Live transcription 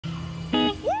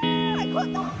Here's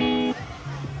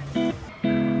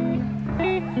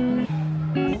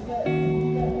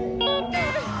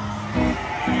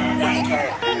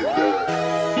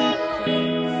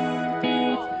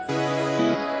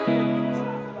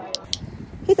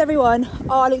everyone.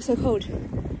 Oh, I look so cold.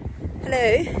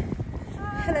 Hello.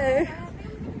 Hello.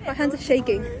 My hands are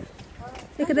shaking.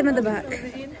 Look at them at the back.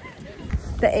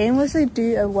 The aim was to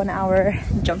do a 1 hour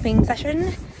jumping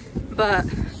session, but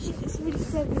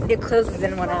it closes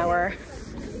in 1 hour.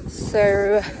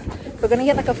 So we're gonna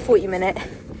get like a 40-minute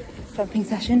jumping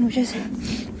session, which is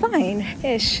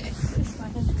fine-ish.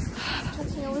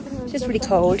 It's just really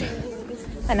cold.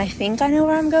 And I think I know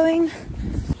where I'm going.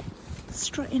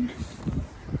 Strutting.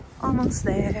 Almost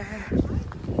there.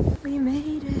 We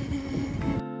made it.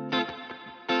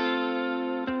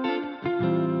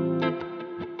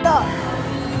 Stop.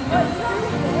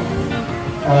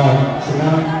 请呢，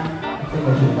这个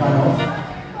是大楼。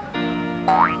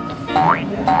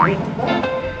Ready?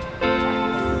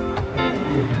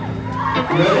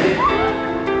 Go.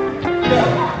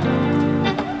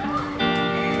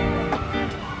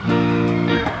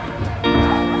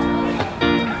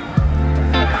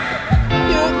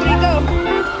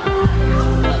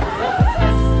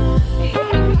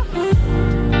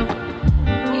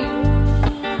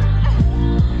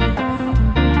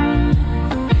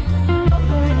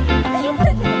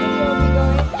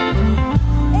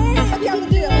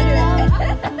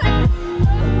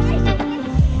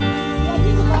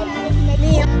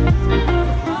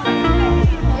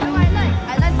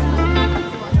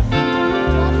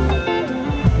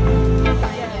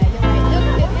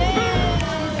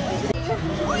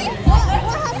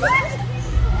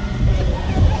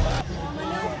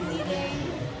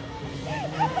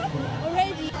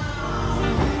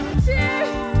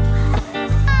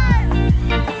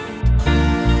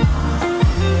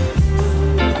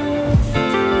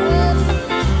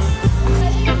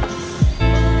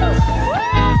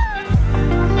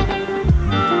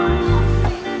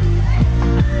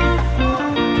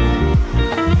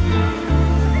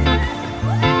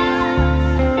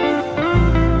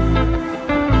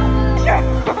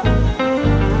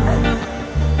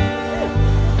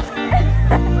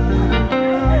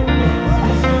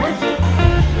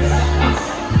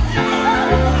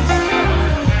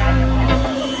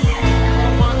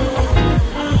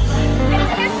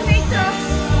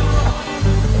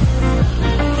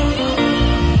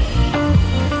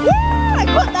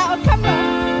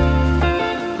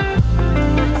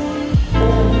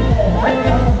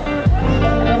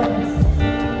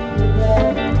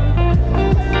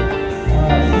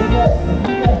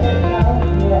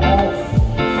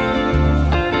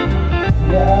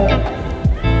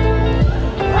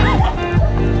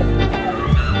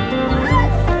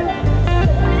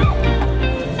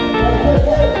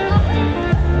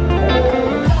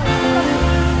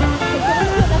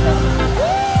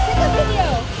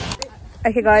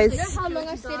 Okay guys, You know how long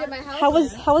I've stayed at my house?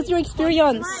 how was your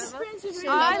experience?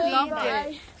 I loved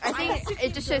it. I think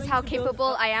it just shows how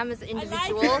capable I am as an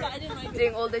individual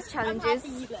doing all those challenges.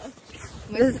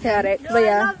 This is chaotic, but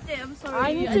yeah.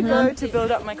 I need to go to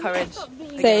build up my courage.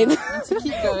 Same. To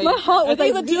keep going. My heart was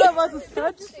like, the two of us are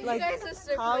such like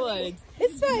cowards.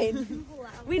 It's fine.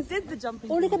 We did the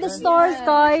jumping. Oh, look at the stars,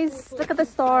 guys. Look at the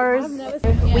stars.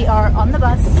 We are on the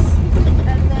bus.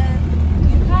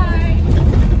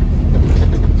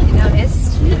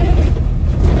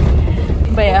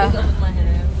 But yeah,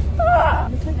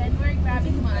 Then we're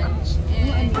grabbing lunch.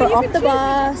 we're off the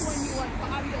bus.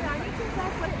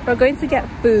 We're going to get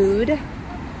food.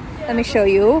 Let me show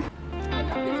you.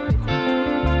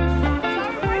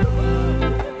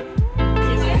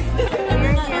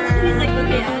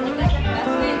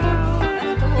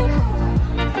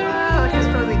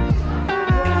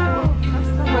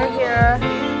 We're here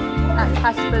at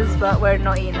Casper's, but we're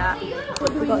not eating that. We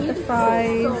got the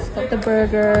fries, got the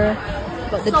burger,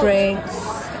 got the drinks.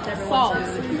 Salt.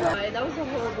 That was a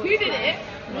horrible. Who did it?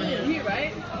 You,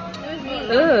 right? It was me.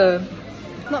 Ugh,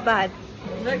 not bad.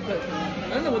 I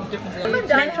don't know what the difference is.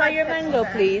 Can I try your mango,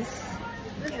 please?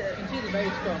 It's really very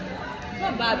strong. It's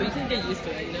not bad, but you can get used to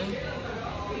it, you know?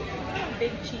 I'm a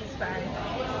big cheese fan.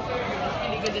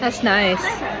 That's nice.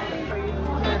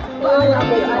 Oh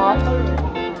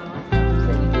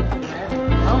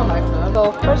my god.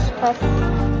 So first press.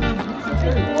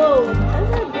 Whoa,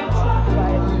 that's a big cheese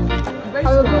fry.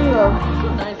 How are you?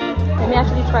 Nice. Let me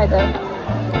actually try the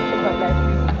chocolate.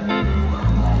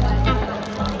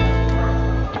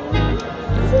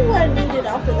 This is what I needed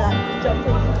after that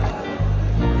jumping.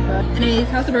 Anyways,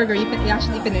 how's the burger? You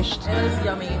actually finished. It was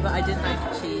yummy, but I didn't like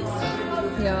the cheese.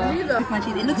 Yeah.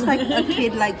 It looks like a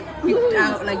kid like whipped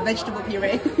out like vegetable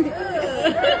puree.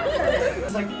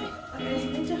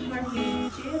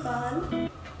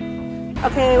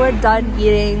 Okay, we're done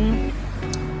eating.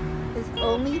 There's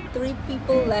only 3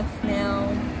 people left now.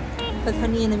 Because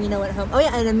Honey and Amina went home. Oh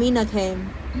yeah, and Amina came.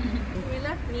 We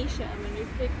left Nisha when we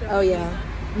picked up. Oh yeah.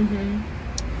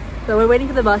 So we're waiting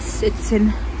for the bus. It's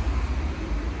in...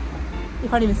 You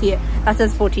can't even see it. That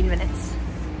says 14 minutes.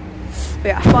 But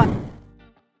yeah, but